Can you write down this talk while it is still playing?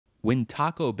When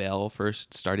Taco Bell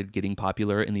first started getting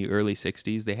popular in the early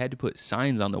 60s, they had to put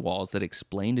signs on the walls that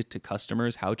explained to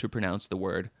customers how to pronounce the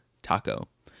word taco.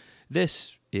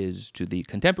 This is, to the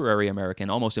contemporary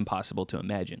American, almost impossible to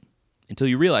imagine. Until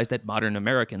you realize that modern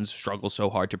Americans struggle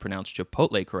so hard to pronounce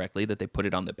Chipotle correctly that they put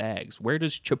it on the bags. Where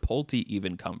does Chipotle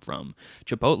even come from?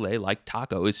 Chipotle, like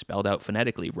taco, is spelled out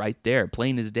phonetically right there,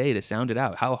 plain as day to sound it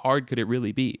out. How hard could it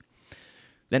really be?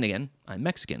 Then again, I'm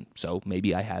Mexican, so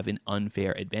maybe I have an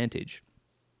unfair advantage.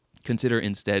 Consider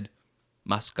instead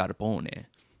mascarpone.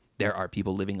 There are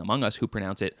people living among us who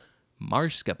pronounce it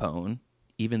marscapone,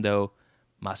 even though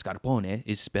mascarpone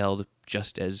is spelled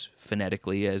just as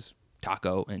phonetically as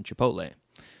taco and Chipotle.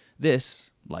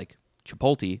 This, like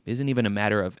Chipotle, isn't even a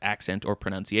matter of accent or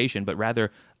pronunciation, but rather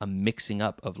a mixing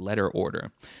up of letter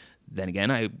order. Then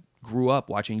again, I grew up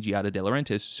watching Giada De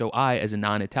Laurentiis, so I, as a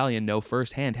non-Italian, know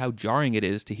firsthand how jarring it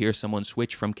is to hear someone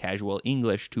switch from casual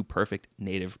English to perfect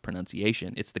native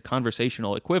pronunciation. It's the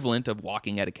conversational equivalent of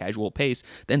walking at a casual pace,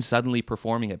 then suddenly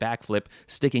performing a backflip,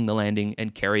 sticking the landing,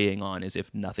 and carrying on as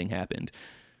if nothing happened.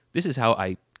 This is how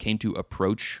I came to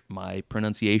approach my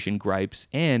pronunciation gripes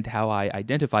and how I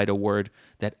identified a word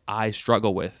that I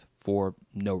struggle with for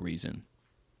no reason.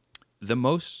 The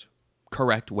most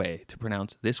correct way to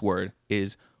pronounce this word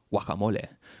is guacamole,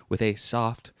 with a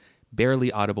soft,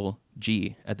 barely audible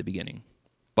G at the beginning.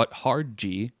 But hard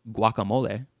G,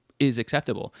 guacamole, is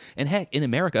acceptable. And heck, in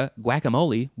America,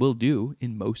 guacamole will do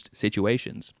in most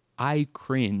situations. I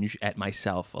cringe at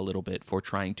myself a little bit for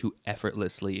trying to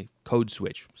effortlessly code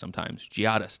switch, sometimes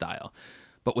Giada style.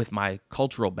 But with my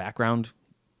cultural background,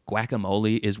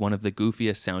 guacamole is one of the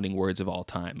goofiest sounding words of all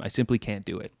time. I simply can't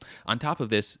do it. On top of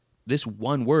this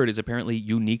one word is apparently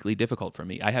uniquely difficult for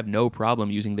me. I have no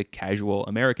problem using the casual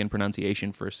American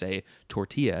pronunciation for, say,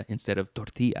 tortilla instead of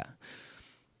tortilla.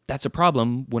 That's a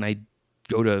problem when I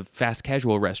go to fast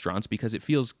casual restaurants because it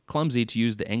feels clumsy to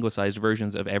use the anglicized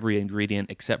versions of every ingredient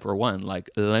except for one, like,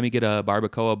 let me get a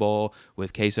barbacoa bowl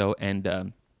with queso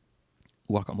and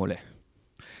guacamole.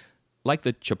 Like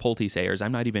the Chipotle sayers,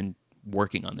 I'm not even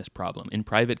working on this problem. In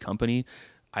private company,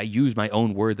 I use my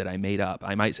own word that I made up.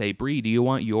 I might say, Brie, do you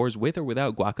want yours with or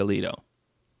without guacalito?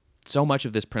 So much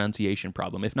of this pronunciation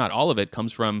problem, if not all of it,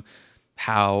 comes from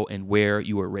how and where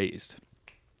you were raised.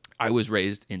 I was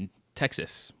raised in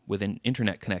Texas with an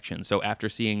internet connection, so after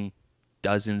seeing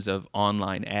dozens of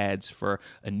online ads for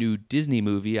a new Disney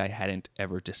movie I hadn't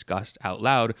ever discussed out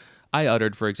loud, I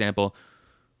uttered, for example,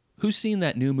 who's seen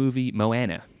that new movie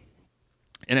Moana?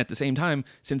 And at the same time,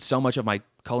 since so much of my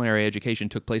culinary education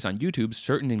took place on YouTube,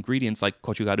 certain ingredients like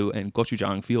gochugaru and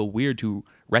gochujang feel weird to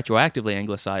retroactively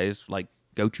anglicize, like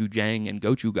gochujang and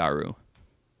gochugaru.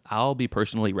 I'll be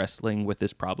personally wrestling with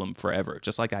this problem forever,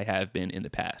 just like I have been in the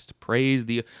past. Praise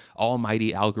the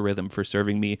almighty algorithm for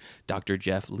serving me Dr.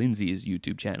 Jeff Lindsay's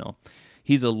YouTube channel.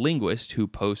 He's a linguist who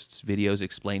posts videos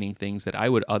explaining things that I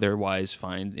would otherwise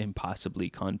find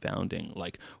impossibly confounding,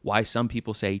 like why some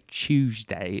people say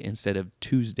Tuesday instead of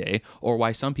Tuesday, or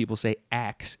why some people say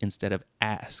axe instead of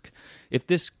ask. If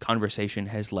this conversation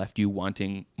has left you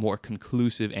wanting more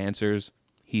conclusive answers,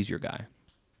 he's your guy.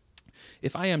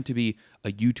 If I am to be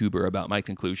a YouTuber about my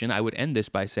conclusion, I would end this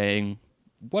by saying,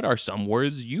 what are some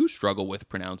words you struggle with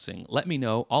pronouncing? Let me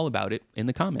know all about it in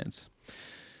the comments.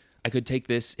 I could take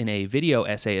this in a video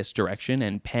essayist direction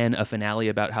and pen a finale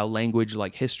about how language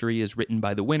like history is written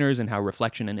by the winners and how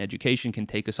reflection and education can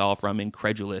take us all from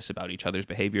incredulous about each other's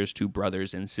behaviors to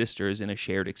brothers and sisters in a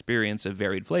shared experience of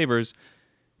varied flavors.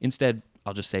 Instead,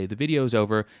 I'll just say the video's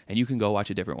over and you can go watch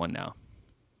a different one now.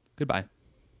 Goodbye.